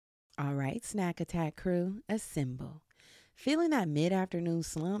All right, Snack Attack crew, assemble. Feeling that mid-afternoon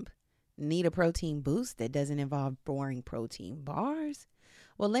slump? Need a protein boost that doesn't involve boring protein bars?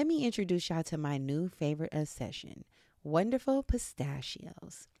 Well, let me introduce y'all to my new favorite obsession, Wonderful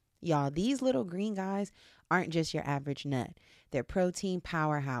Pistachios. Y'all, these little green guys aren't just your average nut. They're protein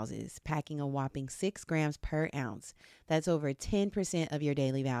powerhouses, packing a whopping 6 grams per ounce. That's over 10% of your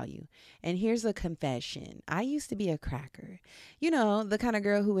daily value. And here's a confession. I used to be a cracker. You know, the kind of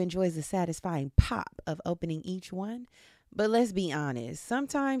girl who enjoys the satisfying pop of opening each one. But let's be honest,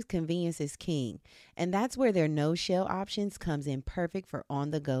 sometimes convenience is king. And that's where their no-shell options comes in perfect for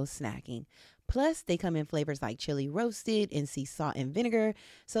on-the-go snacking. Plus, they come in flavors like chili roasted and sea salt and vinegar.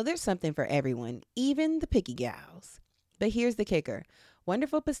 So there's something for everyone, even the picky gals. But here's the kicker.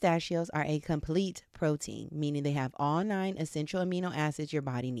 Wonderful Pistachios are a complete protein, meaning they have all 9 essential amino acids your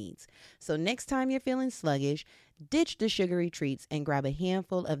body needs. So next time you're feeling sluggish, ditch the sugary treats and grab a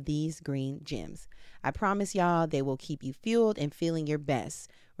handful of these green gems. I promise y'all they will keep you fueled and feeling your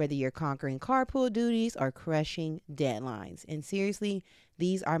best, whether you're conquering carpool duties or crushing deadlines. And seriously,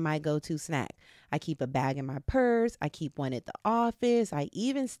 these are my go-to snack. I keep a bag in my purse. I keep one at the office. I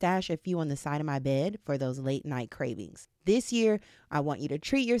even stash a few on the side of my bed for those late night cravings. This year, I want you to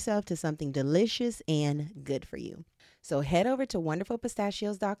treat yourself to something delicious and good for you. So head over to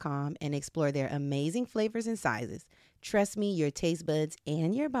wonderfulpistachios.com and explore their amazing flavors and sizes. Trust me, your taste buds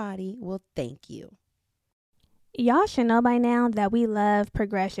and your body will thank you. Y'all should know by now that we love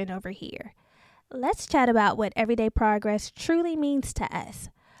progression over here. Let's chat about what everyday progress truly means to us.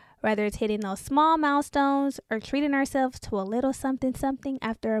 Whether it's hitting those small milestones or treating ourselves to a little something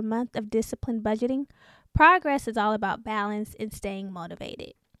after a month of disciplined budgeting, progress is all about balance and staying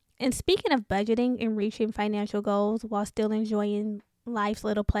motivated. And speaking of budgeting and reaching financial goals while still enjoying life's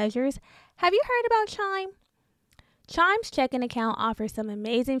little pleasures, have you heard about Chime? Chime's checking account offers some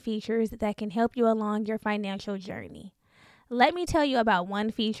amazing features that can help you along your financial journey. Let me tell you about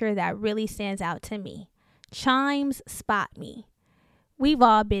one feature that really stands out to me. Chime's Spot Me. We've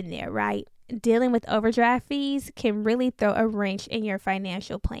all been there, right? Dealing with overdraft fees can really throw a wrench in your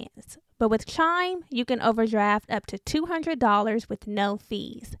financial plans. But with Chime, you can overdraft up to $200 with no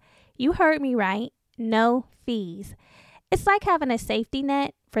fees. You heard me right, no fees. It's like having a safety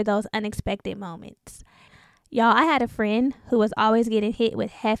net for those unexpected moments. Y'all, I had a friend who was always getting hit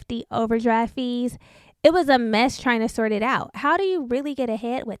with hefty overdraft fees. It was a mess trying to sort it out. How do you really get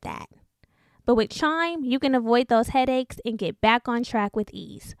ahead with that? But with Chime, you can avoid those headaches and get back on track with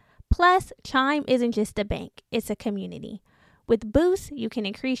ease. Plus, Chime isn't just a bank, it's a community. With Boost, you can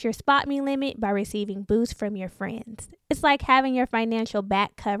increase your Spot Me limit by receiving boosts from your friends. It's like having your financial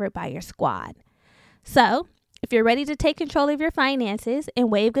back covered by your squad. So, if you're ready to take control of your finances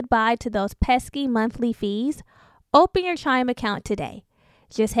and wave goodbye to those pesky monthly fees, open your Chime account today.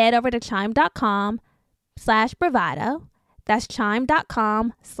 Just head over to chime.com/bravado. That's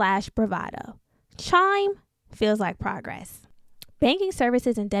chime.com/bravado. Chime feels like progress. Banking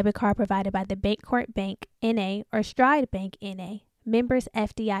services and debit card provided by the Bancorp Bank, N.A. or Stride Bank, N.A. Members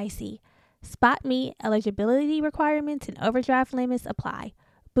FDIC. Spot Me eligibility requirements and overdraft limits apply.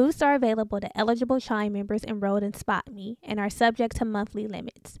 Boosts are available to eligible Chime members enrolled in Spot Me and are subject to monthly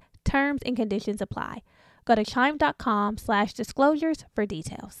limits. Terms and conditions apply. Go to chime.com/disclosures for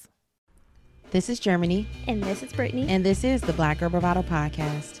details. This is Germany. And this is Brittany. And this is the Black Girl Bravado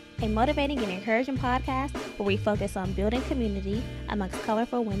Podcast. A motivating and encouraging podcast where we focus on building community amongst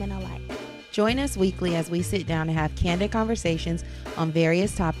colorful women alike. Join us weekly as we sit down and have candid conversations on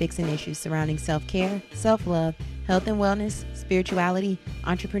various topics and issues surrounding self-care, self-love, health and wellness, spirituality,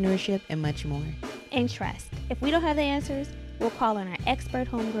 entrepreneurship, and much more. And trust, if we don't have the answers, we'll call on our expert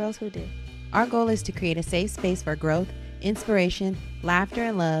homegirls who do. Our goal is to create a safe space for growth, inspiration, laughter,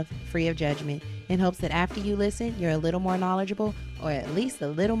 and love, free of judgment, in hopes that after you listen, you're a little more knowledgeable or at least a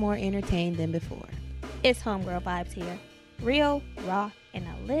little more entertained than before. It's homegirl vibes here. Real, raw, and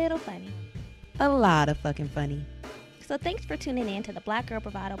a little funny. A lot of fucking funny. So thanks for tuning in to the Black Girl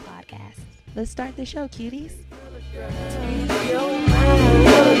Bravado Podcast. Let's start the show, cuties.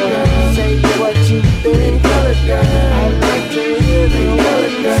 Say what you think, color girl. I'd like to hear the color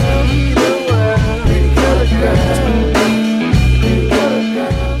girl. Pretty color girl.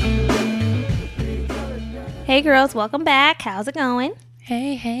 Hey girls, welcome back. How's it going?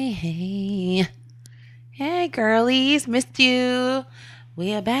 Hey. Hey, girlies. Missed you.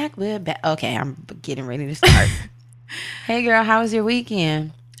 We're back. Okay, I'm getting ready to start. Hey, girl, how was your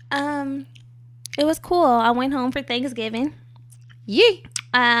weekend? It was cool. I went home for Thanksgiving. Yee.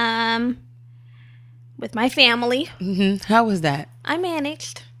 With my family. Mm-hmm. How was that? I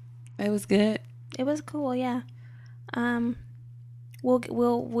managed. It was good. It was cool, yeah.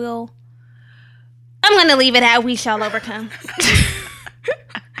 We'll. I'm gonna leave it at we shall overcome.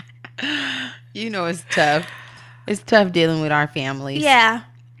 You know it's tough. It's tough dealing with our families. Yeah.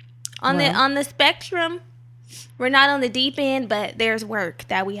 On the spectrum, we're not on the deep end, but there's work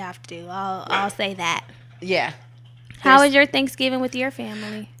that we have to do. I'll say that. Yeah. How was your Thanksgiving with your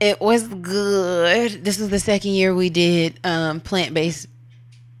family? It was good. This was the second year we did plant-based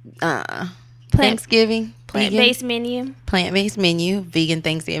Thanksgiving. Plant-based menu. Plant-based menu, vegan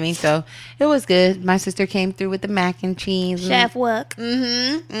Thanksgiving. So it was good. My sister came through with the mac and cheese. Chef Wook.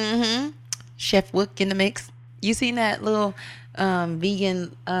 Chef Wook in the mix. You seen that little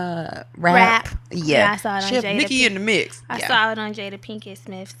vegan wrap? Yeah, I saw it on Chef Jada Nikki in the mix. I saw it on Jada Pinkett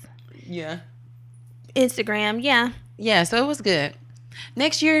Smith's Instagram. Yeah, so it was good.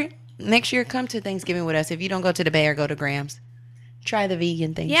 Next year, come to Thanksgiving with us. If you don't go to the Bay or go to Graham's, try the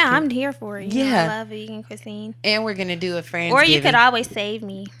vegan Thanksgiving. Yeah, I'm here for it. Yeah. I love vegan cuisine. And we're going to do a Friendsgiving. Or you could always save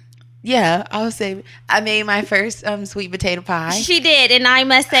me. Yeah, I'll say I made my first sweet potato pie. She did, and I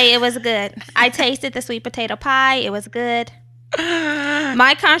must say it was good. I tasted the sweet potato pie. It was good.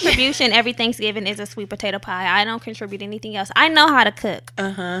 My contribution every Thanksgiving is a sweet potato pie. I don't contribute anything else. I know how to cook.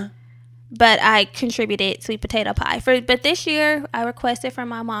 But I contributed sweet potato pie. But this year, I requested from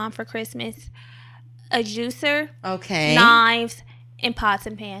my mom for Christmas a juicer, knives, and pots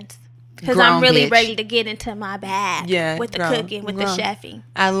and pans. Because I'm really ready to get into my bag with the cooking, with the chefing.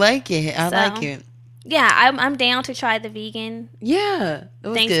 I like it. I like it. Yeah, I'm down to try the vegan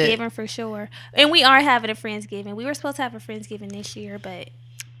Thanksgiving good. For sure. And we are having a Friendsgiving. We were supposed to have a Friendsgiving this year, but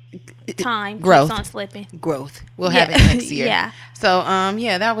time growth keeps on slipping. We'll have it next year. Yeah. So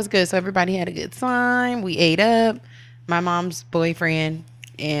that was good. So everybody had a good time. We ate up. My mom's boyfriend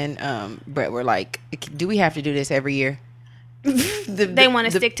and Brett were like, do we have to do this every year? They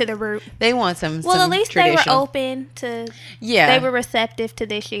want to stick to the root. They want some at least they were traditional. Open to they were receptive to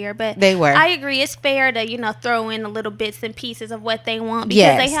this year, but they were. I agree, it's fair to throw in a little bits and pieces of what they want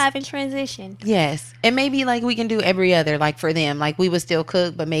because they haven't transitioned. Yes. And maybe like we can do every other, like for them, like we would still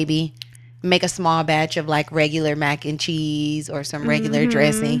cook, but maybe make a small batch of like regular mac and cheese or some regular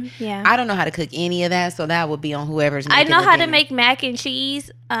dressing. Yeah. I don't know how to cook any of that, so that would be on whoever's making I know how dinner. to make mac and cheese.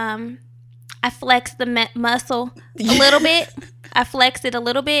 I flex the muscle a little bit. I flex it a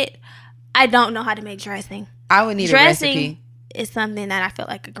little bit. I don't know how to make dressing. I would need a recipe. Is something that I feel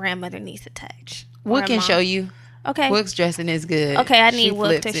like a grandmother needs to touch. Wook can show you. Okay. Wook's dressing is good. Okay, I need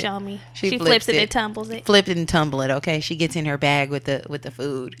Wook to show me. She flips it and tumbles it. Flip it and tumble it. Okay, she gets in her bag with the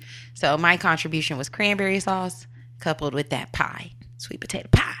food. So my contribution was cranberry sauce coupled with that pie, sweet potato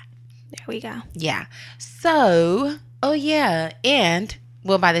pie. There we go. Yeah. So, and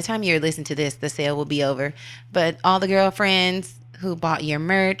well, by the time you're listening to this, the sale will be over. But all the girlfriends who bought your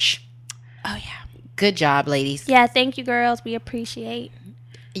merch, good job, ladies. Yeah, thank you, girls. We appreciate.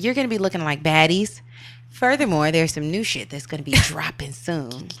 You're gonna be looking like baddies. Furthermore, there's some new shit that's going to be dropping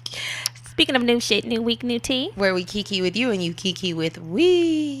soon. Speaking of new shit, new week, new tea. Where we kiki with you and you kiki with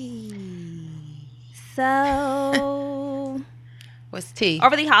we. So. What's tea?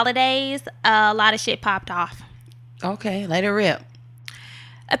 Over the holidays, a lot of shit popped off. Okay, let it rip.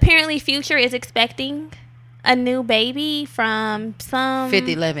 Apparently, Future is expecting a new baby from some...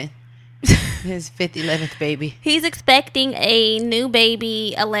 5'11". His 11th baby. He's expecting a new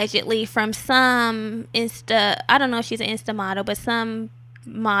baby, allegedly, from some I don't know if she's an Insta model, but some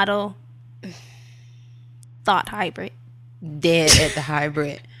model thought hybrid. Dead at the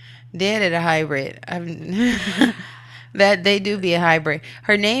hybrid. That they do be a hybrid.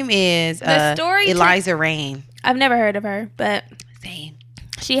 Her name is Eliza Rain. I've never heard of her, but same.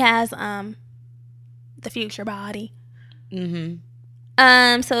 She has the Future body. Mm-hmm.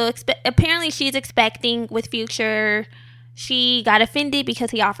 So apparently she's expecting with Future. She got offended because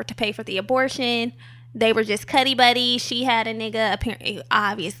he offered to pay for the abortion. They were just cuddy buddies. She had a nigga. Apparently,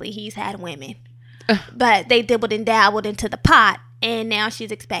 obviously, he's had women. But they dibbled and dabbled into the pot. And now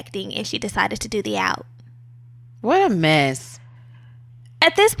she's expecting, and she decided to do the out. What a mess.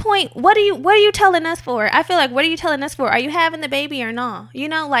 At this point, what are you telling us for? I feel like, what are you telling us for? Are you having the baby or not?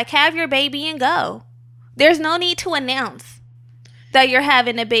 Have your baby and go. There's no need to announce that you're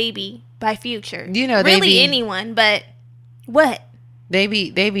having a baby by Future. Really anyone, but what? They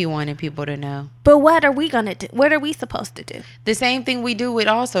be wanting people to know. But what are we gonna do? What are we supposed to do? The same thing we do with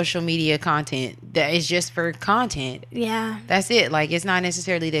all social media content. That is just for content. Yeah. That's it. Like, it's not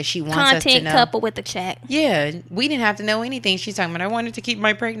necessarily that she wants us to Content know. coupled with the check. Yeah, we didn't have to know anything. She's talking about, I wanted to keep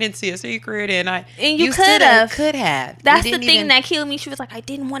my pregnancy a secret, and you could have. Could have. That's the thing that killed me. She was like, I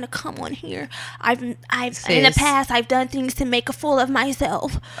didn't want to come on here. I've in the past I've done things to make a fool of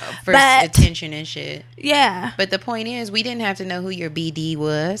myself for attention and shit. Yeah. But the point is, we didn't have to know who your BD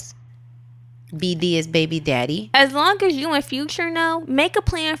was. BD is baby daddy. As long as you in future know, make a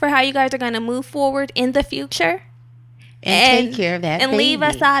plan for how you guys are going to move forward in the future. And take care of that and baby. Leave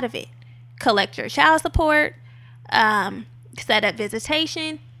us out of it. Collect your child support. Set up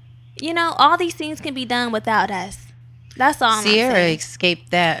visitation. You know, all these things can be done without us. That's all I'm saying. Sierra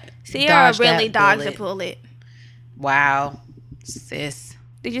escaped that. Sierra really dodged the bullet. Wow. Sis.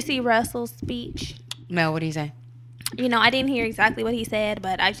 Did you see Russell's speech? No, what did he say? You know, I didn't hear exactly what he said,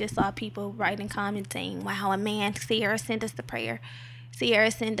 but I just saw people writing comments saying, wow, a man, Sierra sent us the prayer.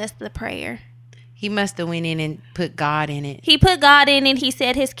 Sierra sent us the prayer. He must have went in and put God in it. He put God in it. He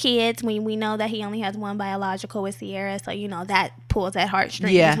said his kids. We know that he only has one biological with Sierra. So, you know, that pulls at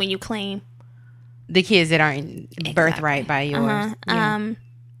heartstrings when you claim. The kids that aren't birthright by yours. Yeah.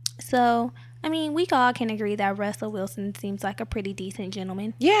 So, I mean, we all can agree that Russell Wilson seems like a pretty decent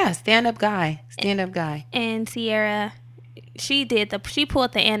gentleman. Yeah, stand-up guy. Stand-up guy. And Sierra, she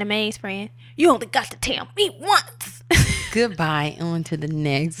pulled the anime's friend. You only got to tell me once. Goodbye. On to the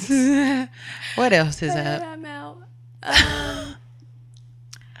next. What else is up? I'm out.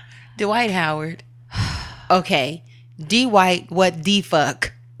 Dwight Howard. Okay. D-White, what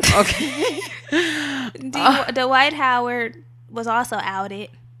D-fuck? Okay. Dwight Howard was also outed.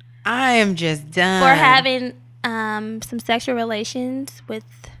 I am just done. For having some sexual relations with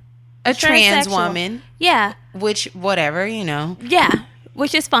a trans woman. Yeah. Which, whatever, you know. Yeah.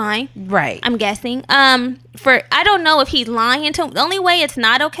 Which is fine. Right. I'm guessing. I don't know if he's lying to... The only way it's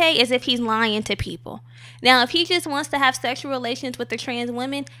not okay is if he's lying to people. Now, if he just wants to have sexual relations with the trans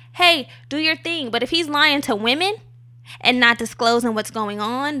women, hey, do your thing. But if he's lying to women and not disclosing what's going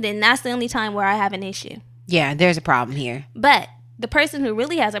on, then that's the only time where I have an issue. Yeah, there's a problem here. But the person who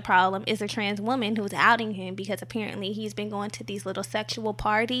really has a problem is a trans woman who's outing him because apparently he's been going to these little sexual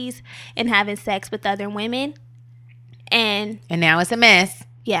parties and having sex with other women. And now it's a mess.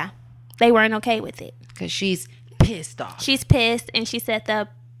 Yeah. They weren't okay with it. Because she's pissed off. She's pissed, and she said the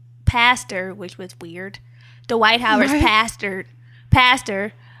pastor, which was weird, Dwight Howard's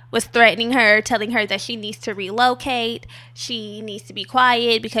pastor was threatening her, telling her that she needs to relocate, she needs to be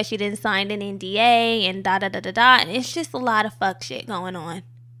quiet because she didn't sign an NDA, and da-da-da-da-da. And it's just a lot of fuck shit going on.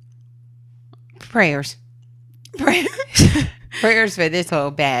 Prayers. Prayers for this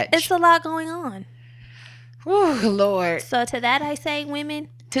whole batch. It's a lot going on. Oh, Lord. So to that I say, women.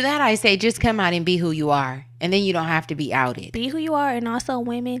 To that I say, just come out and be who you are. And then you don't have to be outed. Be who you are. And also,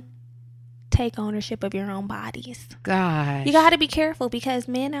 women, take ownership of your own bodies. Gosh. You got to be careful because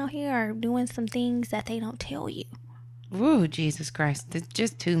men out here are doing some things that they don't tell you. Ooh, Jesus Christ. It's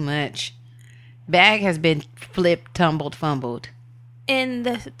just too much. Bag has been flipped, tumbled, fumbled. And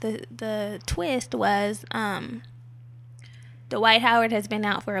the twist was Dwight Howard has been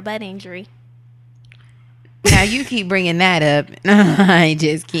out for a butt injury. Now you keep bringing that up. I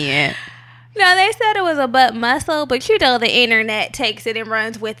just can't. No, they said it was a butt muscle, but you know the internet takes it and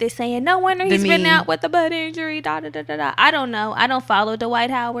runs with it, saying no wonder he's been out with a butt injury. Da da da da da. I don't know. I don't follow Dwight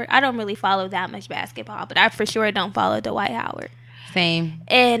Howard. I don't really follow that much basketball, but I for sure don't follow Dwight Howard. Same.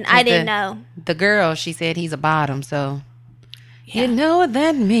 And I didn't know. The girl, she said he's a bottom, so you know what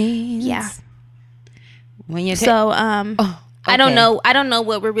that means. Yeah. When you okay. I don't know. I don't know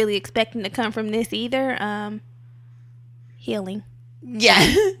what we're really expecting to come from this either. Healing.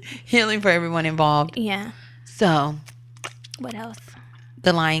 Yeah. Healing for everyone involved. Yeah. So. What else?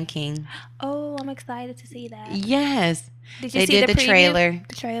 The Lion King. Oh, I'm excited to see that. Yes. Did you see the trailer?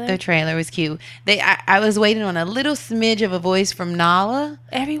 The trailer? The trailer was cute. I was waiting on a little smidge of a voice from Nala.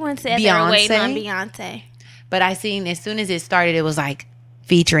 Everyone said they were waiting on Beyonce. But I seen as soon as it started, it was like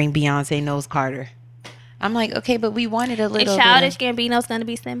featuring Beyonce Knowles Carter. I'm like, okay, but we wanted a little. And Childish Gambino's going to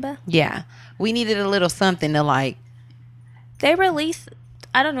be Simba? Yeah. We needed a little something to like. They released,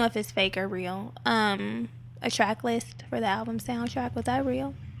 I don't know if it's fake or real, a track list for the album soundtrack. Was that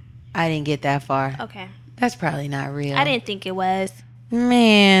real? I didn't get that far. Okay. That's probably not real. I didn't think it was.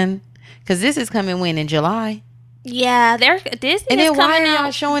 Man. Because this is coming when? In July? Yeah. Disney and then why are y'all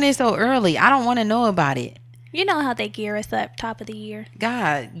out. showing it so early? I don't want to know about it. You know how they gear us up top of the year.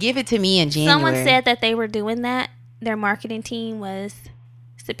 God, give it to me in January. Someone said that they were doing that. Their marketing team was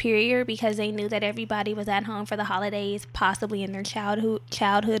superior because they knew that everybody was at home for the holidays, possibly in their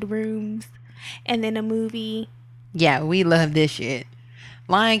childhood rooms. And then a movie. Yeah, we love this shit.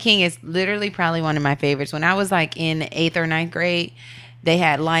 Lion King is literally probably one of my favorites. When I was like in 8th or 9th grade, they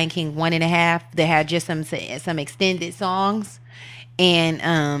had Lion King 1.5. They had just some extended songs.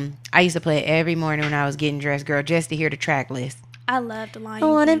 And I used to play it every morning when I was getting dressed, girl, just to hear the track list. I love the Lion I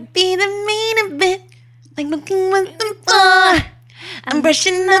wanna King. be the main event, like looking with the floor. I'm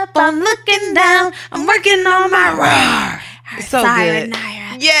brushing up, I'm looking down, I'm working on my roar. It's so good.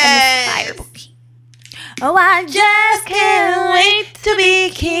 Yes. Oh, I just can't wait. To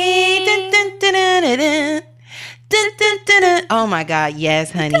be king. Dun, dun, dun, dun, dun, dun. Dun, dun, dun, dun. Oh my God,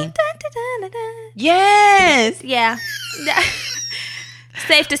 yes, honey. Yes. Yeah.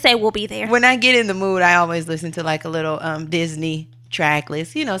 Safe to say we'll be there. When I get in the mood, I always listen to like a little Disney track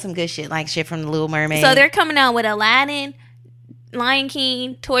list. You know, some good shit, like shit from The Little Mermaid. So they're coming out with Aladdin, Lion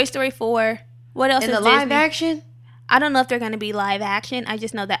King, Toy Story 4. What else in is the live Disney? action? I don't know if they're going to be live action. I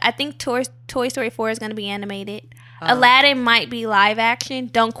just know that. I think Toy Story 4 is going to be animated. Aladdin might be live action.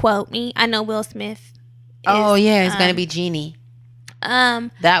 Don't quote me. I know Will Smith. It's going to be Genie.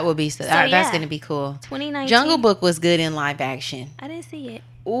 That would be that's yeah. going to be cool. 2019. Jungle Book was good in live action. I didn't see it.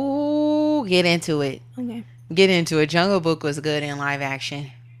 Ooh, get into it. Okay. Get into it. Jungle Book was good in live action.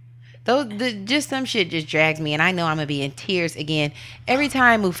 Just some shit just drags me, and I know I'm gonna be in tears again every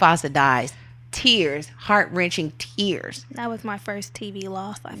time Mufasa dies. Tears, heart-wrenching tears. That was my first TV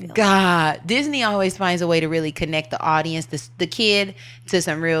loss, I feel. God, Disney always finds a way to really connect the audience, the kid, to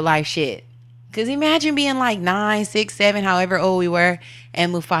some real life shit. Cause imagine being like 9, 6, 7, however old we were,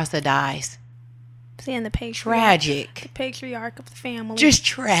 and Mufasa dies. Seeing the patriarch. Tragic. The patriarch of the family. Just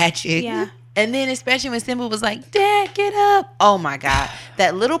tragic. Yeah. And then especially when Simba was like, Dad, get up. Oh my God.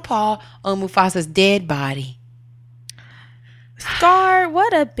 That little paw on Mufasa's dead body. Scar,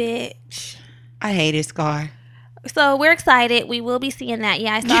 what a bitch. I hated Scar. So we're excited. We will be seeing that.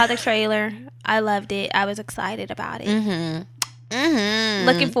 Yeah, I saw the trailer. I loved it. I was excited about it.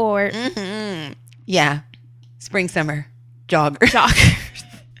 Looking forward. Yeah. Spring, summer. Joggers.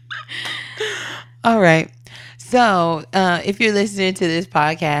 All right. So, if you're listening to this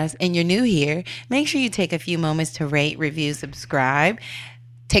podcast and you're new here, make sure you take a few moments to rate, review, subscribe.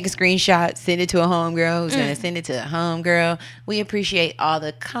 Take a screenshot, send it to a homegirl who's going to send it to a homegirl. We appreciate all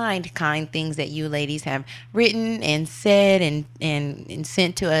the kind things that you ladies have written and said and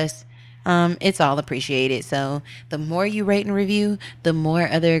sent to us. It's all appreciated. So, the more you rate and review, the more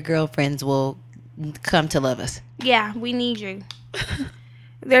other girlfriends will come to love us. Yeah, we need you.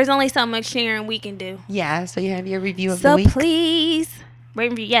 There's only so much sharing we can do. Yeah, so you have your review of the week. So please, rate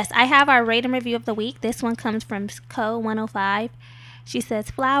and review. Yes, I have our rate and review of the week. This one comes from Co105. She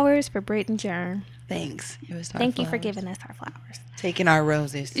says, flowers for Brit and Jern. Thanks. Thank you for giving us our flowers. Taking our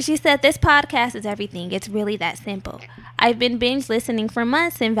roses. She said, this podcast is everything. It's really that simple. I've been binge listening for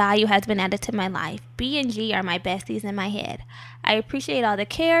months and value has been added to my life. B and G are my besties in my head. I appreciate all the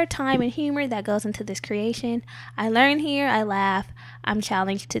care, time, and humor that goes into this creation. I learn here, I laugh. I'm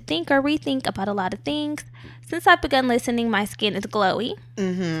challenged to think or rethink about a lot of things. Since I've begun listening, my skin is glowy.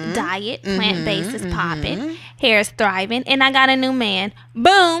 Diet, plant-based is popping. Hair is thriving. And I got a new man.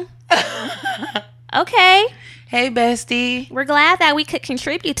 Boom. Okay. Hey, bestie. We're glad that we could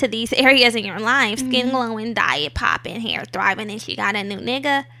contribute to these areas in your life. Skin glowing, diet popping, hair thriving, and she got a new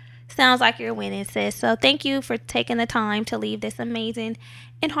nigga. Sounds like you're winning, sis. So thank you for taking the time to leave this amazing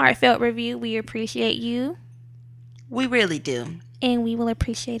and heartfelt review. We appreciate you. We really do. And we will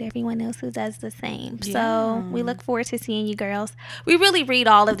appreciate everyone else who does the same. Yeah. So we look forward to seeing you girls. We really read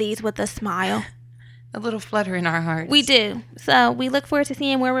all of these with a smile. A little flutter in our hearts. We do. So we look forward to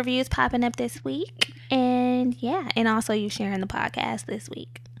seeing more reviews popping up this week. And yeah, and also you sharing the podcast this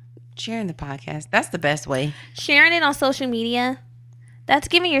week. Sharing the podcast. That's the best way. Sharing it on social media. That's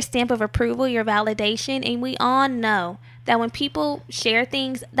giving your stamp of approval, your validation. And we all know that when people share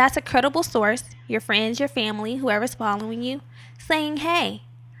things, that's a credible source. Your friends, your family, whoever's following you, saying, hey,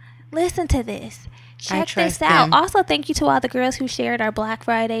 listen to this. Check this out. Them. Also, thank you to all the girls who shared our Black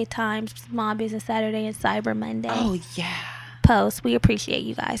Friday times, Small Business Saturday, and Cyber Monday yeah. posts. We appreciate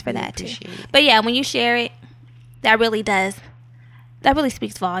you guys for that too. But yeah, when you share it, that really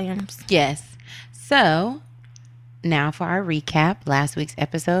speaks volumes. Yes. So now for our recap. Last week's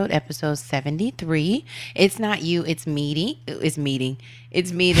episode 73. It's not you, it's meeting.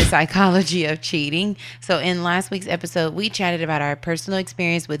 It's me, the psychology of cheating. So in last week's episode, we chatted about our personal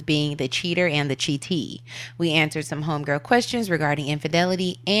experience with being the cheater and the cheatee. We answered some homegirl questions regarding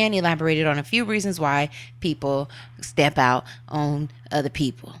infidelity and elaborated on a few reasons why people step out on other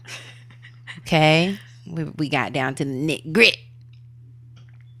people. Okay? We got down to the nit-grit.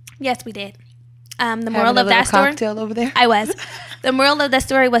 Yes, we did. The moral of that story. Cocktail over there. I was. The moral of that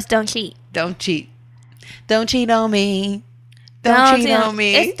story was don't cheat. Don't cheat. Don't cheat on me. Don't cheat on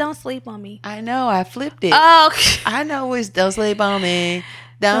me. It's don't sleep on me. I know. I flipped it. Oh, I know it's don't sleep on me.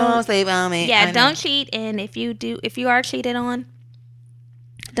 Don't sleep on me. yeah. Don't cheat, and if you are cheated on,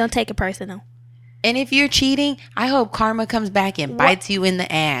 don't take it personal. And if you're cheating, I hope karma comes back and bites you in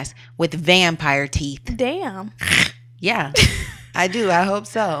the ass with vampire teeth. Damn. Yeah, I do. I hope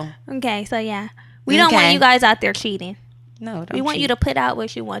so. Okay, so yeah, we don't want you guys out there cheating. No, don't we want cheat. you to put out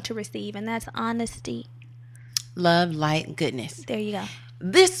what you want to receive, and that's honesty. Love, light, and goodness. There you go.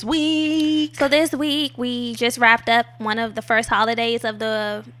 This week. So this week we just wrapped up one of the first holidays of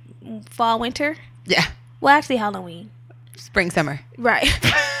the fall winter. Yeah. Well, actually Halloween. Spring, summer. Right.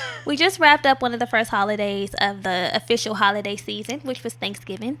 We just wrapped up one of the first holidays of the official holiday season, which was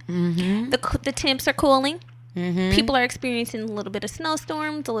Thanksgiving. Mm-hmm. The temps are cooling. Mm-hmm. People are experiencing a little bit of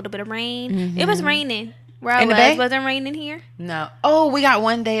snowstorms, a little bit of rain. Mm-hmm. It was raining where I In the was. Bay? Wasn't raining here? No. Oh, we got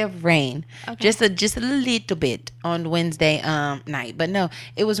one day of rain. Okay. Just a little bit on Wednesday night. But no,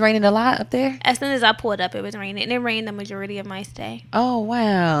 it was raining a lot up there. As soon as I pulled up, it was raining. And it rained the majority of my stay. Oh,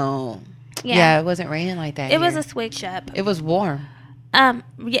 wow. Yeah. It wasn't raining like that. It was here. a switch up. It was warm. Yeah,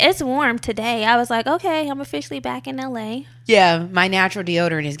 it's warm today. I was like, okay, I'm officially back in LA. Yeah, my natural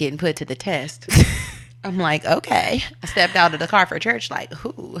deodorant is getting put to the test. I'm like, okay. I stepped out of the car for church like,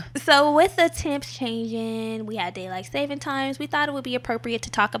 whoo. So with the temps changing, we had daylight saving times. We thought it would be appropriate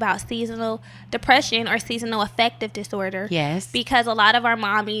to talk about seasonal depression or seasonal affective disorder. Yes. Because a lot of our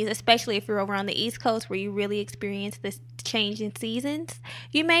mommies, especially if you're over on the East Coast where you really experience this change in seasons,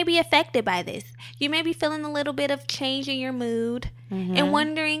 you may be affected by this. You may be feeling a little bit of change in your mood and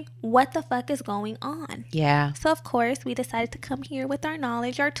wondering what the fuck is going on. Yeah. So of course, we decided to come here with our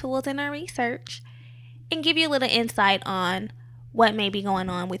knowledge, our tools, and our research and give you a little insight on what may be going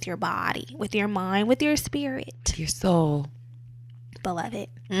on with your body, with your mind, with your spirit. Your soul. Beloved.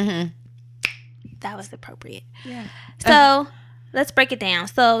 Mm-hmm. That was appropriate. Yeah. So let's break it down.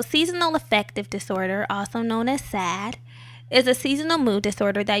 So seasonal affective disorder, also known as SAD, is a seasonal mood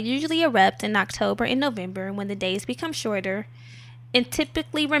disorder that usually erupts in October and November when the days become shorter and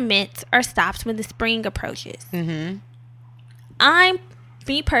typically remits or stops when the spring approaches. Mm-hmm.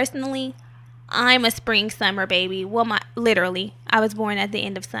 Me personally, I'm a spring summer baby. Well, I was born at the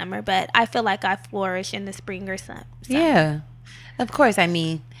end of summer, but I feel like I flourish in the spring or summer. Yeah. Of course. I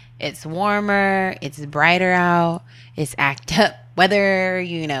mean, it's warmer. It's brighter out. It's act up weather.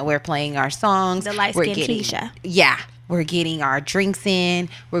 We're playing our songs. The light-skinned Keisha. Yeah. We're getting our drinks in.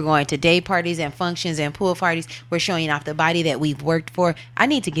 We're going to day parties and functions and pool parties. We're showing off the body that we've worked for. I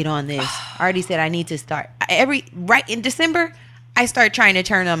need to get on this. I already said I need to start. Right in December, I start trying to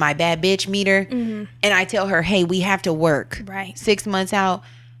turn on my bad bitch meter. Mm-hmm. And I tell her, hey, we have to work. Right. 6 months out.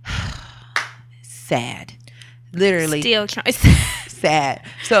 Sad. Literally. Still trying. Sad.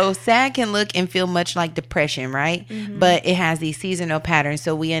 So sad can look and feel much like depression, right? Mm-hmm. But it has these seasonal patterns,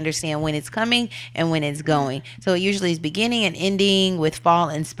 so we understand when it's coming and when it's going. So it usually is beginning and ending with fall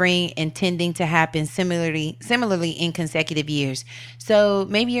and spring and tending to happen similarly in consecutive years. So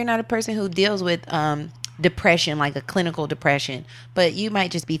maybe you're not a person who deals with depression, like a clinical depression, but you might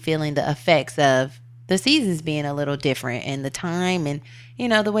just be feeling the effects of the seasons being a little different and the time and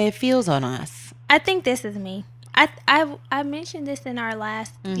the way it feels on us. I think this is me. I mentioned this in our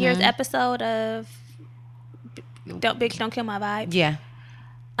last year's episode of Don't Kill My Vibe. Yeah.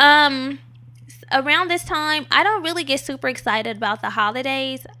 Around this time, I don't really get super excited about the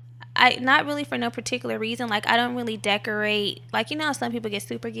holidays. Not really for no particular reason. Like, I don't really decorate. Like, how some people get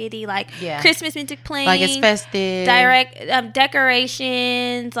super giddy. Like, Christmas music playing. Like, it's festive. Direct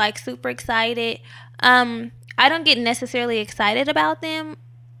decorations. Like, super excited. I don't get necessarily excited about them.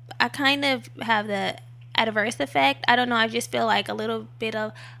 I kind of have the adverse effect. I don't know. I just feel like a little bit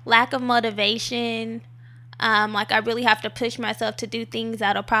of lack of motivation. Like I really have to push myself to do things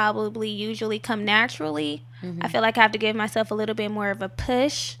that'll probably usually come naturally. I feel like I have to give myself a little bit more of a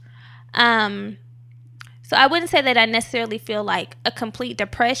push. So I wouldn't say that I necessarily feel like a complete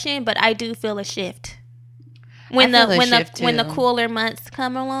depression, but I do feel a shift when the cooler months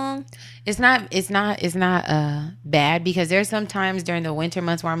come along. It's not bad because there's some times during the winter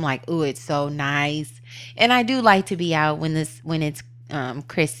months where I'm like, ooh, it's so nice. And I do like to be out when it's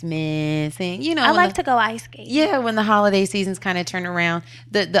Christmas and I like to go ice skate. Yeah, when the holiday seasons kind of turn around.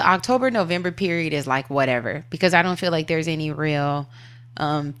 The October-November period is like whatever because I don't feel like there's any real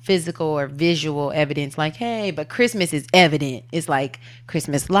physical or visual evidence like, hey, but Christmas is evident. It's like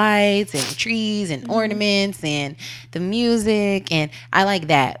Christmas lights and trees and ornaments and the music, and I like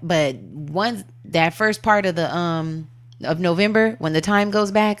that. But once that first part of the of November, when the time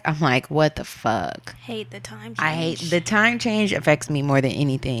goes back, I'm like, what the fuck? Hate the time change. I hate the time change affects me more than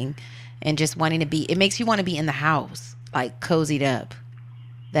anything. and just wanting to be. It makes you want to be in the house, like cozied up.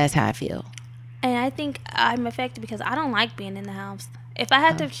 That's how I feel. And I think I'm affected because I don't like being in the house. If I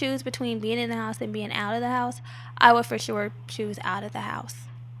had to choose between being in the house and being out of the house, I would for sure choose out of the house.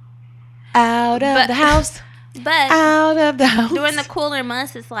 Out of the house. But out of the house. During the cooler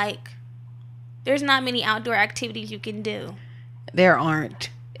months, it's like there's not many outdoor activities you can do. There aren't.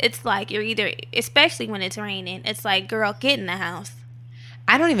 It's like you're either, especially when it's raining, it's like, girl, get in the house.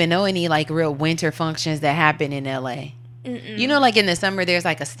 I don't even know any like real winter functions that happen in LA. You know, like in the summer, there's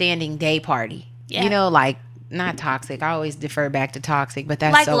like a standing day party. Yeah. You know, like not Toxic. I always defer back to Toxic, but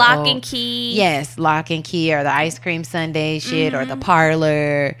that's like so Lock old. and Key. Yes, Lock and Key, or the ice cream sundae shit, or the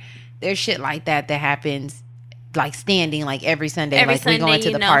parlor. There's shit like that happens, like standing, like every Sunday. Every like Sunday, we going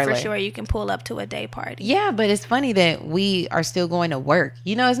to the parlor. For sure you can pull up to a day party. Yeah, but it's funny that we are still going to work.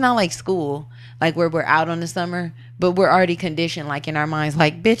 You know, it's not like school, like where we're out on the summer, but we're already conditioned, like in our minds,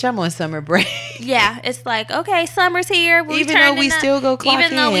 like, bitch, I'm on summer break. Yeah, it's like, okay, summer's here. Even though we still go clock in.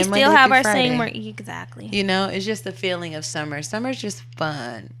 Even though we Monday still have through our Friday. same work. Exactly. You know, it's just the feeling of summer. Summer's just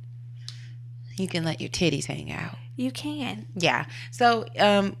fun. You can let your titties hang out. You can. Yeah. So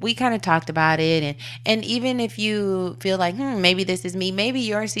we kind of talked about it. And even if you feel like, maybe this is me, maybe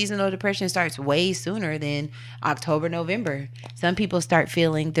your seasonal depression starts way sooner than October, November. Some people start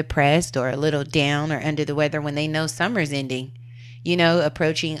feeling depressed or a little down or under the weather when they know summer's ending. You know,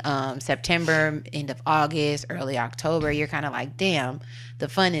 approaching September, end of August, early October, you're kind of like, damn, the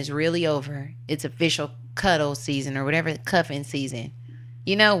fun is really over. It's official cuddle season or whatever, cuffing season.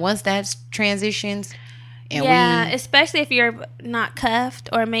 You know, once that transitions... And especially if you're not cuffed,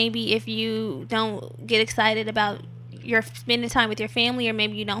 or maybe if you don't get excited about your spending time with your family, or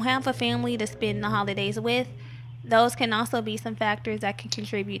maybe you don't have a family to spend the holidays with. Those can also be some factors that can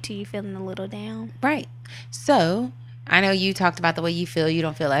contribute to you feeling a little down. Right. So I know you talked about the way you feel. You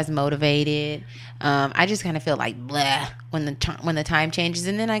don't feel as motivated. I just kind of feel like blah when the time changes,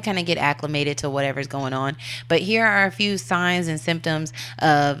 and then I kind of get acclimated to whatever's going on. But here are a few signs and symptoms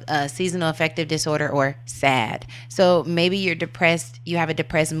of seasonal affective disorder, or SAD. So maybe you're depressed. You have a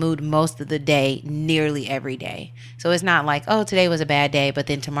depressed mood most of the day, nearly every day. So it's not like, oh, today was a bad day, but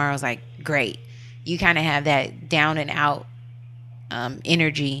then tomorrow's like great. You kind of have that down and out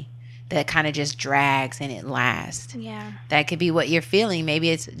energy that kind of just drags and it lasts. Yeah. That could be what you're feeling. Maybe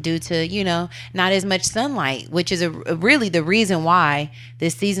it's due to, you know, not as much sunlight, which is really the reason why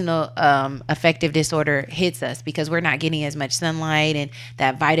this seasonal affective disorder hits us, because we're not getting as much sunlight and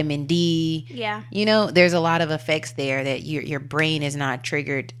that vitamin D. Yeah. You know, there's a lot of effects there that your brain is not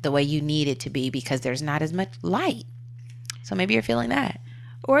triggered the way you need it to be because there's not as much light. So maybe you're feeling that.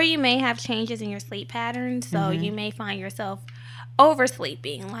 Or you may have changes in your sleep patterns. So you may find yourself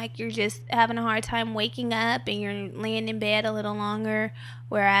oversleeping, like you're just having a hard time waking up and you're laying in bed a little longer,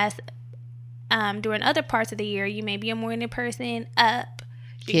 whereas during other parts of the year you may be a morning person, up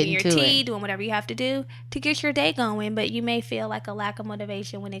drinking your tea, doing whatever you have to do to get your day going, but you may feel like a lack of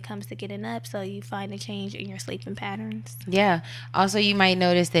motivation when it comes to getting up, so you find a change in your sleeping patterns. Yeah. Also, you might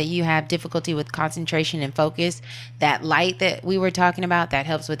notice that you have difficulty with concentration and focus. That light that we were talking about, that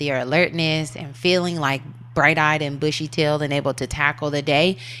helps with your alertness and feeling like bright-eyed and bushy-tailed and able to tackle the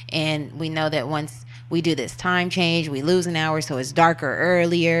day. And we know that once we do this time change, we lose an hour, so it's darker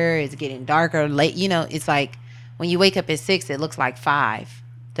earlier, it's getting darker late. You know, it's like when you wake up at 6, it looks like 5,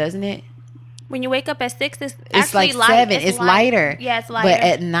 doesn't it? When you wake up at 6, it's like light. 7. It's lighter. Yeah, it's lighter. But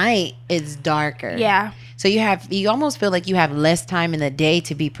at night, it's darker. Yeah. So you almost feel like you have less time in the day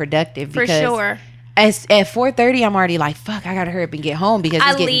to be productive. For sure. At 4:30, I'm already like, fuck, I gotta hurry up and get home because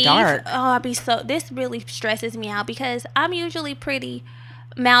it's getting dark. Oh, this really stresses me out because I'm usually pretty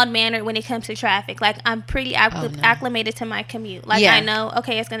mild-mannered when it comes to traffic. Like, I'm pretty acclimated to my commute. Like, I know,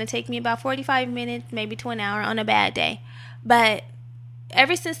 okay, it's going to take me about 45 minutes, maybe to an hour on a bad day. But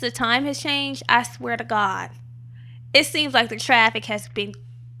ever since the time has changed, I swear to God, it seems like the traffic has been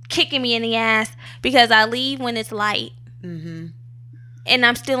kicking me in the ass because I leave when it's light. Mm-hmm. And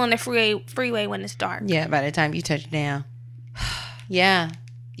I'm still on the freeway when it's dark. Yeah, by the time you touch down. Yeah,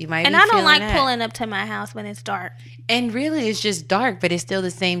 you might. And be I don't like that. pulling up to my house when it's dark. And really, it's just dark, but it's still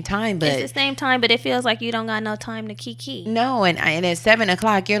the same time. But it's the same time, but it feels like you don't got no time to kiki. No, and at 7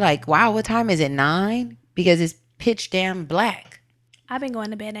 o'clock, you're like, wow, what time is it? 9? Because it's pitch damn black. I've been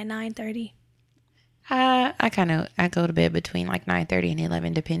going to bed at 9:30. I go to bed between like 9:30 and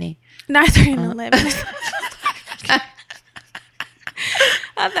 11, depending. 9:30 and 11.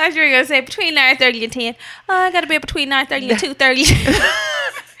 I thought you were going to say between 9:30 and 10. Oh, I got to be between 9:30 and 2:30.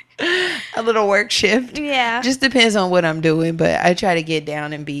 A little work shift. Yeah. Just depends on what I'm doing, but I try to get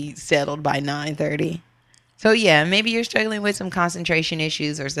down and be settled by 9:30. So yeah, maybe you're struggling with some concentration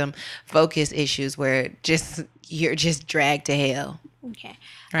issues or some focus issues where you're just dragged to hell. Okay.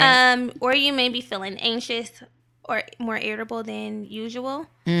 Right. Or you may be feeling anxious or more irritable than usual.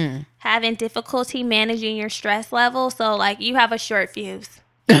 Mm. Having difficulty managing your stress level. So like you have a short fuse.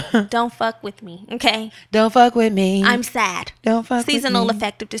 Don't fuck with me, okay? Don't fuck with me. I'm sad. Don't fuck Seasonal with me.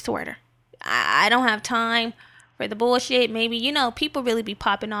 affective disorder. I don't have time for the bullshit. Maybe, people really be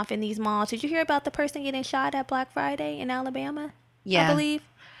popping off in these malls. Did you hear about the person getting shot at Black Friday in Alabama? Yeah. I believe.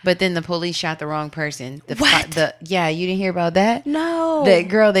 But then the police shot the wrong person. What? Yeah, you didn't hear about that? No. The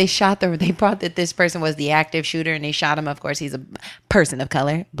girl they thought that this person was the active shooter and they shot him. Of course, he's a person of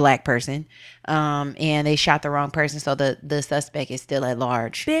color, black person. And they shot the wrong person. So the suspect is still at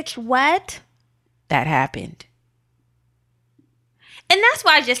large. Bitch, what? That happened. And that's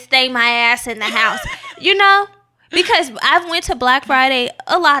why I just stay my ass in the house, because I've went to Black Friday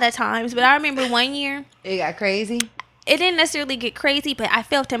a lot of times, but I remember one year. It got crazy? It didn't necessarily get crazy, but I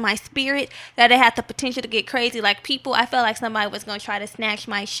felt in my spirit that it had the potential to get crazy. Like I felt like somebody was going to try to snatch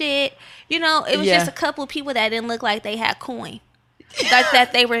my shit. It was just a couple of people that didn't look like they had coin.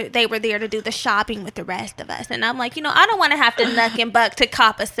 that they were there to do the shopping with the rest of us. And I'm like, I don't want to have to knuck and buck to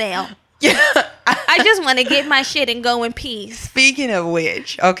cop a sale. Yeah. I just want to get my shit and go in peace. Speaking of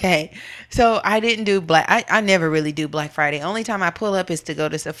which, okay. So I didn't do I never really do Black Friday. Only time I pull up is to go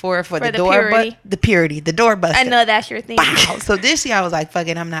to Sephora for the door purity. The purity, the door buster. I know that's your thing. Wow. So this year I was like, fuck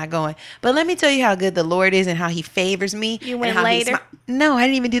it, I'm not going. But let me tell you how good the Lord is and how he favors me. You went and later? No, I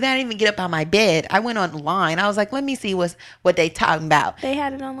didn't even do that. I didn't even get up out of my bed. I went online. I was like, let me see what they talking about. They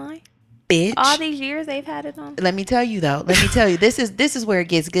had it online? Bitch. All these years they've had it on. Let me tell you though. This is where it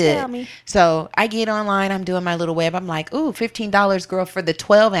gets good. Tell me. So I get online. I'm doing my little web. I'm like, ooh, $15, girl, for the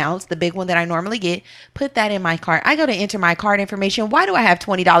 12 ounce, the big one that I normally get. Put that in my cart. I go to enter my card information. Why do I have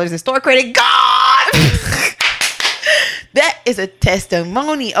 $20 in store credit? God, that is a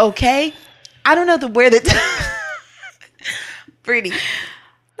testimony. Okay, I don't know where the pretty.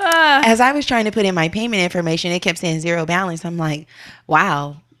 As I was trying to put in my payment information, it kept saying zero balance. I'm like,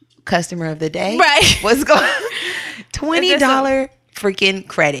 wow. Customer of the day, right? What's going? $20 freaking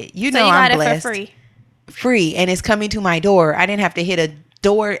credit. So I'm blessed. It for free, and it's coming to my door. I didn't have to hit a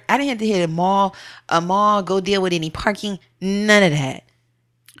door. I didn't have to hit a mall. Go deal with any parking. None of that.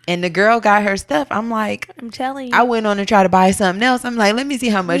 And the girl got her stuff. I'm like, I'm telling you. I went on to try to buy something else. I'm like, let me see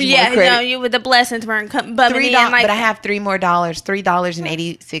how much more credit. Yeah, no, you with the blessings weren't bubbling in. But I have $3 more,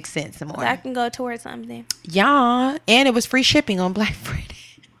 $3.86 more. That can go towards something. Yeah, and it was free shipping on Black Friday.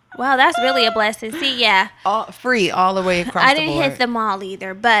 Wow, that's really a blessing. See, yeah. All free all the way across the board. I didn't hit the mall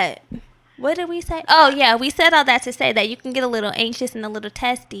either, but what did we say? Oh, yeah, we said all that to say that you can get a little anxious and a little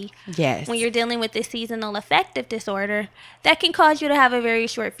testy. Yes. When you're dealing with this seasonal affective disorder, that can cause you to have a very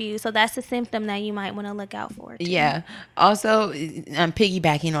short fuse. So that's a symptom that you might want to look out for. Too. Yeah. Also, I'm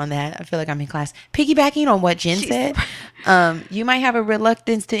piggybacking on that. I feel like I'm in class. Piggybacking on what Jen said. You might have a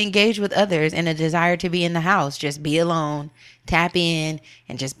reluctance to engage with others and a desire to be in the house. Just be alone. Tap in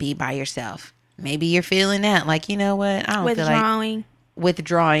and just be by yourself. Maybe you're feeling that. Like, you know what? I don't feel like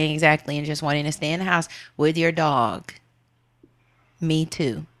withdrawing, exactly, and just wanting to stay in the house with your dog. Me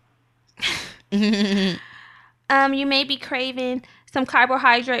too. You may be craving some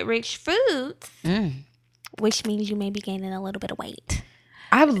carbohydrate-rich foods, which means you may be gaining a little bit of weight.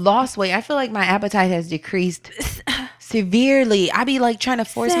 I've lost weight. I feel like my appetite has decreased severely. I be like trying to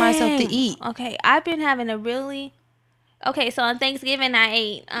force myself to eat. Okay, I've been having a really... Okay, so on Thanksgiving, I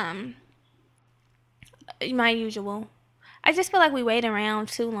ate my usual. I just feel like we wait around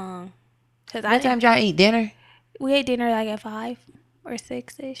too long. What time y'all eat dinner? We ate dinner like at 5 or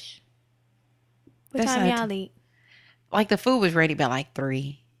 6-ish. What time y'all eat? Like the food was ready by like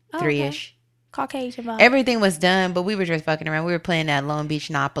 3, 3-ish. Caucasian vibe. Everything was done, but we were just fucking around. We were playing that Long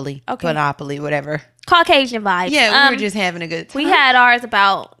Beach Monopoly. Okay. Monopoly, whatever. Caucasian vibes. Yeah, we were just having a good time. We had ours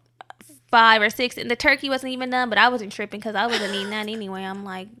about 5 or 6, and the turkey wasn't even done, but I wasn't tripping because I wasn't eating that anyway. I'm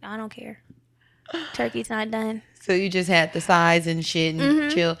like, I don't care. Turkey's not done. So you just had the sides and shit and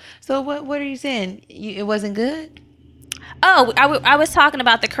chill. So what are you saying? It wasn't good? Oh, I was talking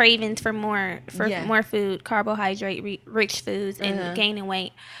about the cravings for more food, carbohydrate rich foods, and gaining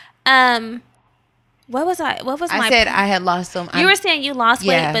weight. What was my? I said I had lost some. You were saying you lost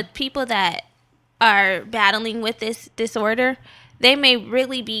weight, but people that are battling with this disorder, they may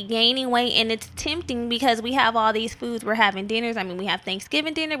really be gaining weight, and it's tempting because we have all these foods. We're having dinners. I mean, we have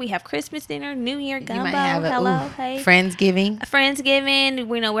Thanksgiving dinner, we have Christmas dinner, New Year gumbo. Hey,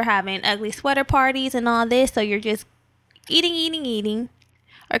 Friendsgiving. We're having ugly sweater parties and all this. So you're just eating,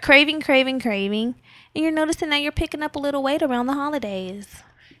 or craving, and you're noticing that you're picking up a little weight around the holidays.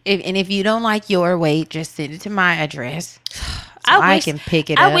 If you don't like your weight, just send it to my address so I can pick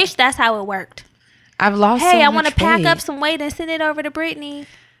it up. I wish that's how it worked. I've lost Hey, so I much want to pack weight. up some weight and send it over to Brittany.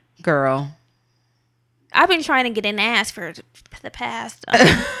 Girl. I've been trying to get an ass for the past.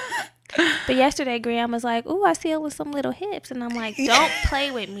 But yesterday, Graham was like, "Ooh, I see it with some little hips," and I'm like, "Don't play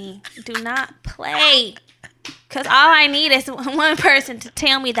with me. Do not play, because all I need is one person to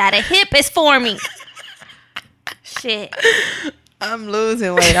tell me that a hip is for me." Shit. I'm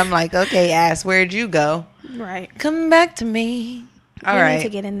losing weight. I'm like, okay, ass, where'd you go? Right. Come back to me. All we right. need to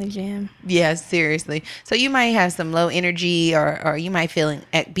get in the gym. Yeah, seriously. So you might have some low energy, or you might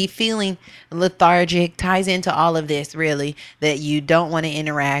be feeling lethargic. Ties into all of this, really, that you don't want to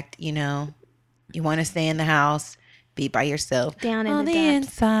interact. You want to stay in the house, be by yourself. Down in on the the dumps.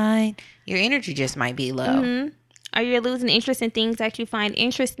 inside. Your energy just might be low. Mm-hmm. Or you're losing interest in things that you find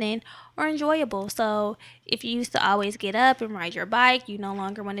interesting or enjoyable. So if you used to always get up and ride your bike, you no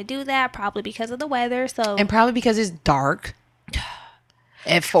longer want to do that, probably because of the weather. So And probably because it's dark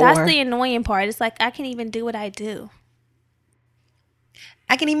at 4. that's the annoying part. It's like I can't even do what I do.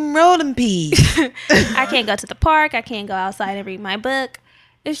 I can even roll them peas. I can't go to the park. I can't go outside and read my book.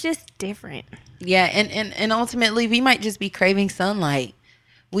 It's just different. Yeah, and ultimately we might just be craving sunlight.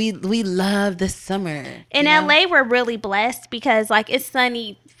 We love the summer. In LA, we're really blessed because like it's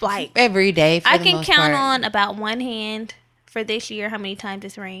sunny like every day. For I the can most count part. on about one hand for this year how many times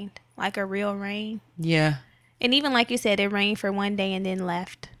it's rained. Like a real rain. Yeah. And even like you said, it rained for one day and then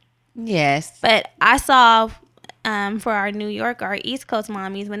left. Yes. But I saw for our New York, our East Coast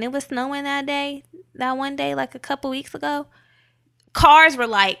mommies, when it was snowing that one day, like a couple weeks ago, cars were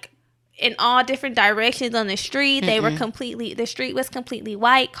like in all different directions on the street. They were the street was completely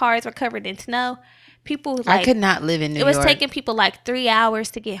white. Cars were covered in snow. People like, I could not live in New York. It was taking people like 3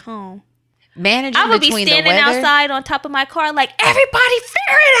 hours to get home. Managing I would be between standing the weather, outside on top of my car like, everybody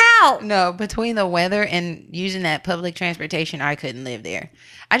figure it out. No, between the weather and using that public transportation, I couldn't live there.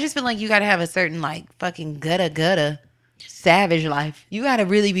 I just feel like you got to have a certain like fucking gutta savage life. You got to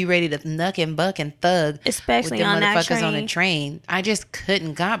really be ready to knuck and buck and thug. Especially with the on that motherfuckers train. on the train. I just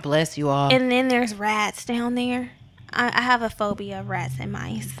couldn't. God bless you all. And then there's rats down there. I have a phobia of rats and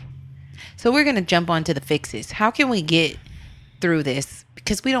mice. So we're going to jump on to the fixes. How can we get through this?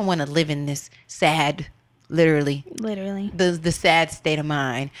 Because we don't want to live in this sad, literally, the sad state of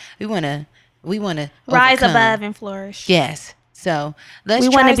mind. We want to rise overcome. above and flourish. Yes. So we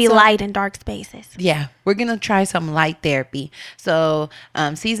want to be light in dark spaces. Yeah, we're gonna try some light therapy. So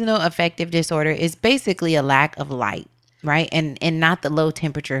seasonal affective disorder is basically a lack of light, right? And not the low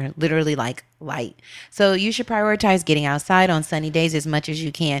temperature, literally like light. So you should prioritize getting outside on sunny days as much as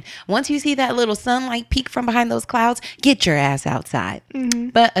you can. Once you see that little sunlight peek from behind those clouds, get your ass outside. Mm-hmm.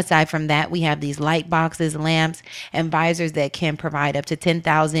 But aside from that, we have these light boxes, lamps, and visors that can provide up to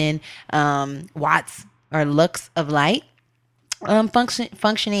 10,000 watts or lux of light.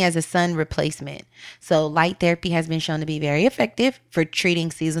 Functioning as a sun replacement. So light therapy has been shown to be very effective for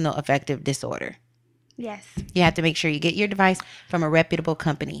treating seasonal affective disorder. Yes. You have to make sure you get your device from a reputable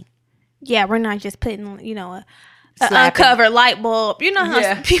company. Yeah, we're not just putting, a uncovered light bulb. You know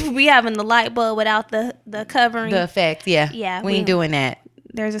how people be having the light bulb without the covering? The effect, yeah. Yeah. We ain't doing that.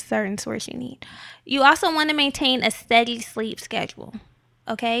 There's a certain source you need. You also want to maintain a steady sleep schedule.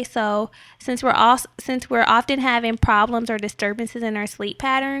 Okay, so since we're often having problems or disturbances in our sleep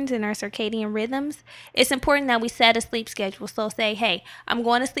patterns and our circadian rhythms, it's important that we set a sleep schedule. So say, hey, I'm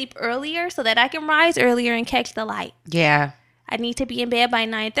going to sleep earlier so that I can rise earlier and catch the light. Yeah. I need to be in bed by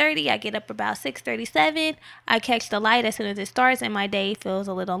 9:30. I get up about 6:37. I catch the light as soon as it starts, and my day feels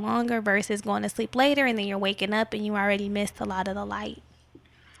a little longer versus going to sleep later, and then you're waking up and you already missed a lot of the light.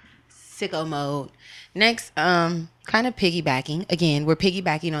 Sicko mode. Next, kind of piggybacking. Again, we're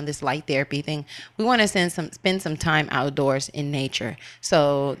piggybacking on this light therapy thing. We want to spend some time outdoors in nature.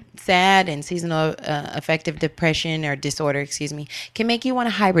 So SAD and seasonal affective depression or disorder, can make you want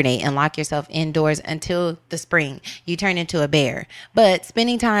to hibernate and lock yourself indoors until the spring. You turn into a bear. But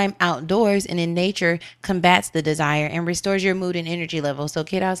spending time outdoors and in nature combats the desire and restores your mood and energy level. So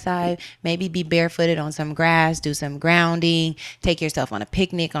get outside, maybe be barefooted on some grass, do some grounding, take yourself on a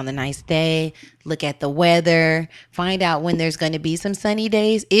picnic on a nice day, look at the weather, find out when there's going to be some sunny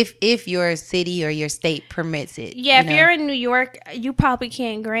days if your city or your state permits it. Yeah, if you're in New York, you probably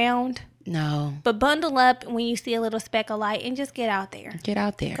can't ground. No. But bundle up when you see a little speck of light and just get out there. Get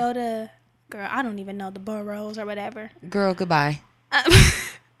out there. Go to, girl, I don't even know the boroughs or whatever. Girl, goodbye.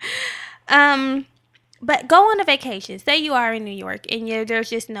 But go on a vacation. Say you are in New York and there's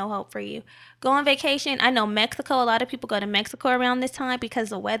just no hope for you. Go on vacation. I know Mexico. A lot of people go to Mexico around this time because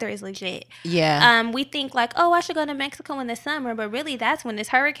the weather is legit. Yeah. We think like, oh, I should go to Mexico in the summer, but really that's when it's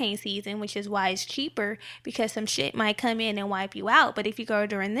hurricane season, which is why it's cheaper because some shit might come in and wipe you out. But if you go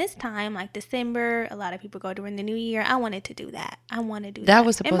during this time, like December, a lot of people go during the New Year. I wanted to do that. I want to do that. That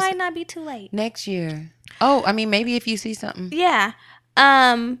was supposed It might to- not be too late. Next year. Oh, I mean, maybe if you see something. Yeah.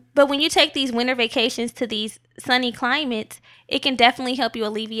 But when you take these winter vacations to these sunny climates, it can definitely help you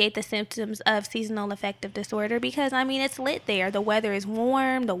alleviate the symptoms of seasonal affective disorder because, I mean, it's lit there. The weather is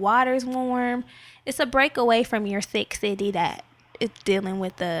warm. The water's warm. It's a break away from your sick city that is dealing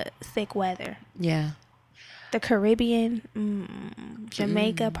with the sick weather. Yeah. The Caribbean,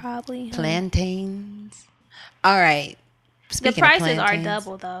 Jamaica probably. Plantains. All right. The Speaking of prices are plantains.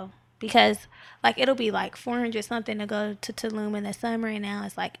 double, though, because like it'll be like 400 something to go to Tulum in the summer, and now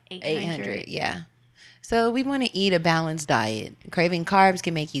it's like 800. Yeah. So we want to eat a balanced diet. Craving carbs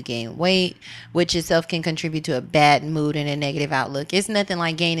can make you gain weight, which itself can contribute to a bad mood and a negative outlook. It's nothing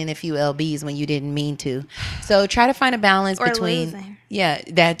like gaining a few lbs when you didn't mean to. So try to find a balance Or between losing. Yeah,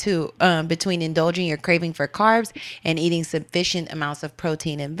 that too. Between indulging your craving for carbs and eating sufficient amounts of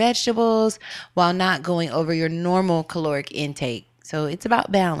protein and vegetables while not going over your normal caloric intake. So it's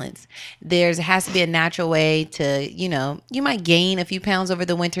about balance. There has to be a natural way to, you might gain a few pounds over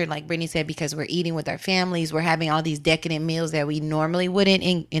the winter, like Brittany said, because we're eating with our families. We're having all these decadent meals that we normally wouldn't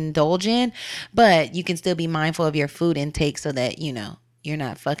indulge in. But you can still be mindful of your food intake so that, you're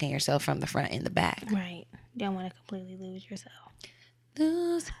not fucking yourself from the front and the back. Right. You don't want to completely lose yourself.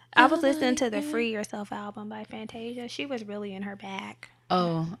 Lose I was listening to the Free Yourself album by Fantasia. She was really in her bag.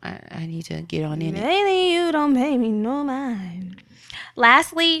 Oh, I need to get on in it. Lately, you don't pay me no mind.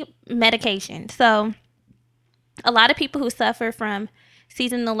 Lastly, medication. So, a lot of people who suffer from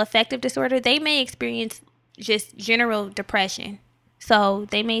seasonal affective disorder, they may experience just general depression. So,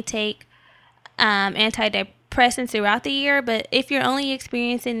 they may take antidepressants throughout the year, but if you're only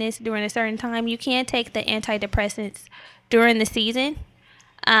experiencing this during a certain time, you can take the antidepressants during the season.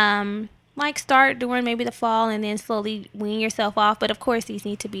 Like start during maybe the fall and then slowly wean yourself off. But of course, these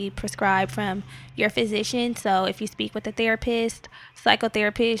need to be prescribed from your physician. So if you speak with a therapist,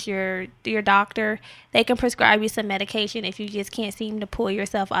 psychotherapist, your doctor, they can prescribe you some medication if you just can't seem to pull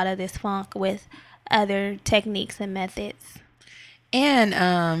yourself out of this funk with other techniques and methods.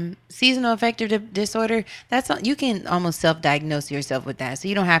 And seasonal affective disorder, you can almost self-diagnose yourself with that. So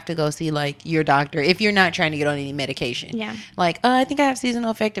you don't have to go see like your doctor if you're not trying to get on any medication. Yeah. Like, I think I have seasonal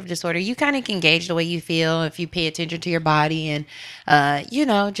affective disorder. You kind of can gauge the way you feel if you pay attention to your body and,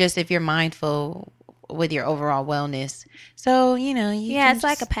 just if you're mindful with your overall wellness. So, it's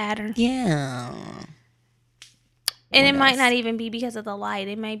like a pattern. Yeah. And it might not even be because of the light.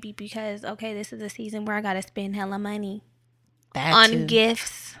 It might be because, okay, this is a season where I got to spend hella money. That on too.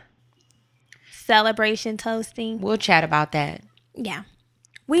 Gifts, celebration, toasting. We'll chat about that. Yeah.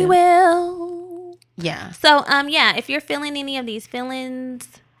 We will. Yeah. So, if you're feeling any of these feelings,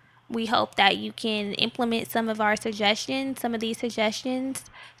 we hope that you can implement some of these suggestions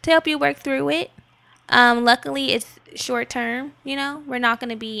to help you work through it. Luckily, it's short term, we're not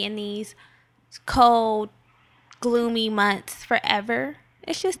going to be in these cold, gloomy months forever.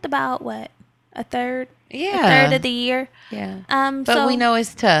 It's just about a third of the year. Yeah. But so we know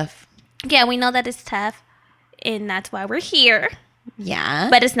it's tough. Yeah, we know that it's tough, and that's why we're here. Yeah.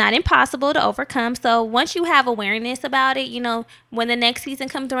 But it's not impossible to overcome. So once you have awareness about it, when the next season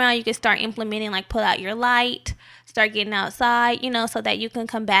comes around, you can start implementing, like pull out your light, start getting outside, so that you can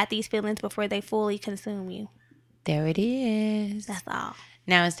combat these feelings before they fully consume you. There it is. That's all.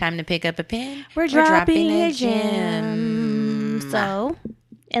 Now it's time to pick up a pen. We're dropping a gem. So,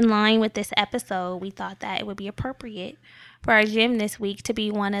 in line with this episode, we thought that it would be appropriate for our gem this week to be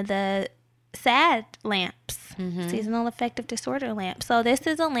one of the SAD lamps, seasonal affective disorder lamp. So this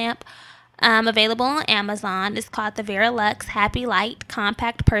is a lamp available on Amazon. It's called the Verilux Happy Light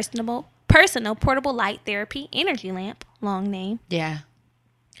Compact Personal Portable Light Therapy Energy Lamp. Long name. Yeah.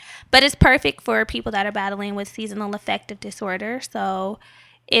 But it's perfect for people that are battling with seasonal affective disorder. So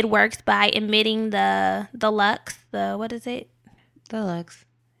it works by emitting the lux, what is it? The lux.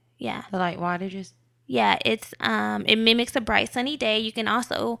 Yeah. The light wattages. Yeah, it mimics a bright sunny day.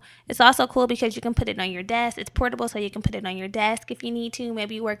 It's also cool because you can put it on your desk. It's portable, so you can put it on your desk if you need to.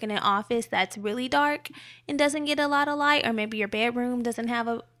 Maybe you work in an office that's really dark and doesn't get a lot of light, or maybe your bedroom doesn't have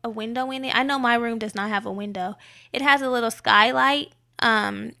a window in it. I know my room does not have a window. It has a little skylight,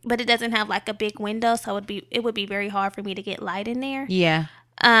 but it doesn't have like a big window, so it would be very hard for me to get light in there. Yeah.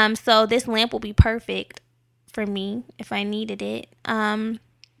 So this lamp will be perfect for me if I needed it,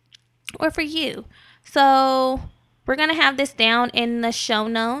 or for you. So we're going to have this down in the show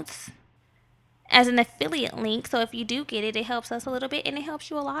notes as an affiliate link. So if you do get it, it helps us a little bit and it helps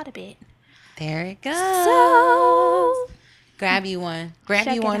you a lot a bit. There it goes. So Grab you one. Grab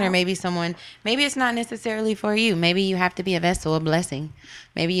check you it one, or out. maybe someone. Maybe it's not necessarily for you. Maybe you have to be a vessel of blessing.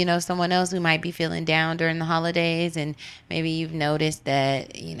 Maybe you know someone else who might be feeling down during the holidays, and maybe you've noticed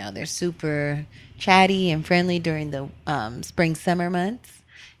that they're super chatty and friendly during the spring summer months,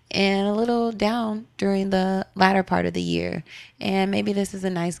 and a little down during the latter part of the year. And maybe this is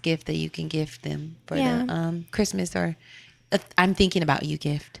a nice gift that you can gift them for the Christmas or I'm thinking about you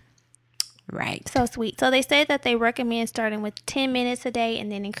gift. Right. So sweet. So they say that they recommend starting with 10 minutes a day and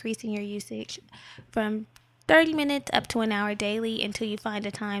then increasing your usage from 30 minutes up to an hour daily until you find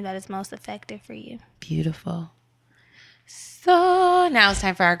a time that is most effective for you. Beautiful. So now it's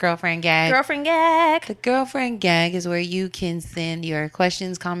time for our girlfriend gag. Girlfriend gag. The girlfriend gag is where you can send your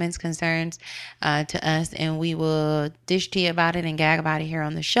questions, comments, concerns to us, and we will dish to you about it and gag about it here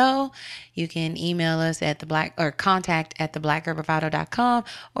on the show. You can email us at contact at theblackgirlbravado.com,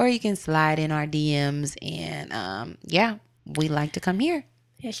 or you can slide in our DMs, and we like to come here.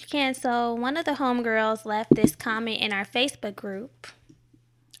 Yes, you can. So one of the homegirls left this comment in our Facebook group.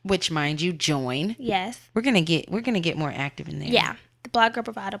 Which, mind you, join. Yes. We're gonna get more active in there. Yeah, the Black Girl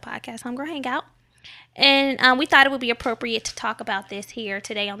Bravado podcast, Homegirl Hangout. And we thought it would be appropriate to talk about this here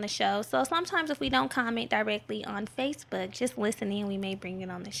today on the show. So sometimes if we don't comment directly on Facebook, just listen in, we may bring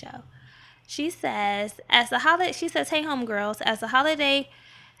it on the show. She says, hey homegirls, as the holiday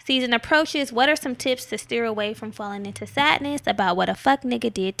season approaches, what are some tips to steer away from falling into sadness about what a fuck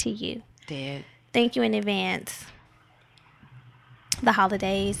nigga did to you? Dead. Thank you in advance. The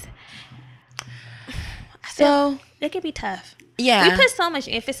holidays. So it can be tough. Yeah. We put so much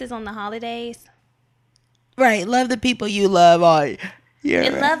emphasis on the holidays. Right. Love the people you love. And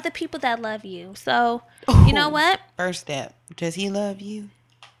love the people that love you. So, you know what? First step. Does he love you?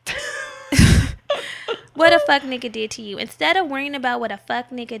 What a fuck nigga did to you. Instead of worrying about what a fuck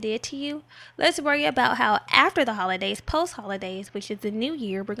nigga did to you, let's worry about how after the holidays, post holidays, which is the new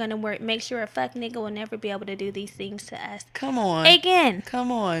year, we're going to make sure a fuck nigga will never be able to do these things to us. Come on. Again.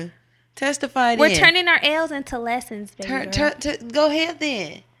 Come on. Testify. We're turning our L's into lessons, baby. Go ahead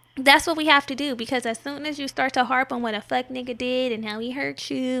then. That's what we have to do, because as soon as you start to harp on what a fuck nigga did and how he hurt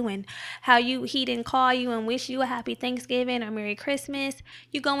you and how he didn't call you and wish you a happy Thanksgiving or Merry Christmas,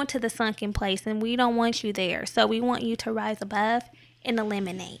 you go into the sunken place, and we don't want you there. So we want you to rise above and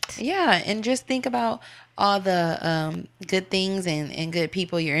eliminate. Yeah, and just think about all the good things and good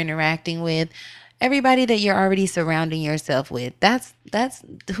people you're interacting with. Everybody that you're already surrounding yourself with. That's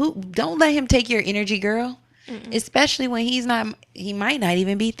who. Don't let him take your energy, girl. Mm-mm. Especially when he might not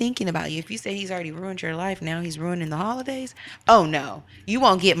even be thinking about you. If you say he's already ruined your life, now he's ruining the holidays. Oh no, you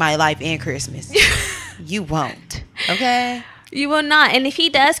won't get my life and Christmas. You won't. Okay? You will not. And if he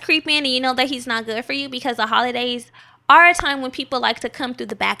does creep in and you know that he's not good for you, because the holidays are a time when people like to come through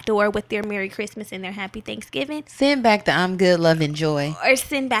the back door with their Merry Christmas and their Happy Thanksgiving. Send back the I'm good, love, and joy. Or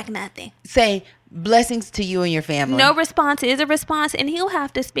send back nothing. Say blessings to you and your family. No response is a response, and he'll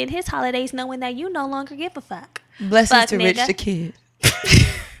have to spend his holidays knowing that you no longer give a fuck. Blessings fuck, to nigga. Rich the Kid.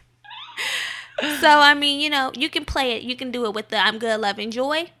 So, I mean, you can play it. You can do it with the I'm good, love, and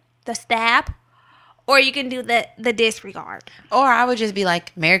joy, the stab, or you can do the disregard. Or I would just be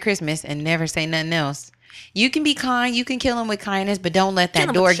like, Merry Christmas, and never say nothing else. You can be kind. You can kill him with kindness, but don't let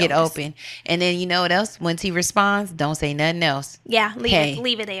that door get open. And then you know what else? Once he responds, don't say nothing else. Yeah,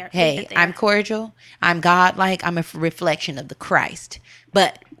 leave it there. Hey, I'm cordial. I'm godlike. I'm a reflection of the Christ.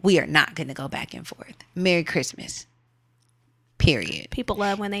 But we are not going to go back and forth. Merry Christmas. Period. People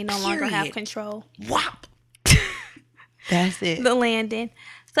love when they no longer have control. Whop. That's it. The landing.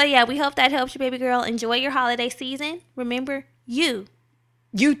 So, yeah, we hope that helps you, baby girl. Enjoy your holiday season. Remember, you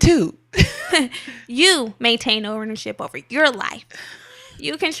too. You maintain ownership over your life.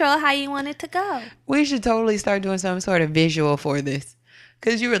 You control how you want it to go. We should totally start doing some sort of visual for this.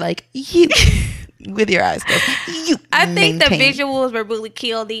 Because you were like, you, with your eyes closed. I think the visuals were really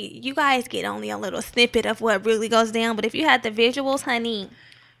killed. You guys get only a little snippet of what really goes down. But if you had the visuals, honey.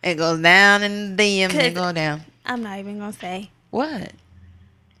 It goes down and then it go down. I'm not even going to say. What?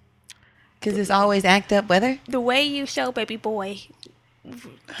 Because it's always act up weather? The way you show baby boy.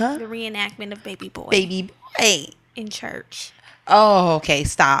 Huh? The reenactment of baby boy. Baby boy. In church. Oh, okay.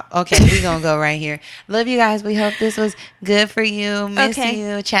 Stop. Okay, we're going to go right here. Love you guys. We hope this was good for you. Miss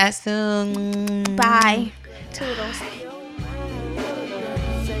you. Chat soon. Bye. Toodles.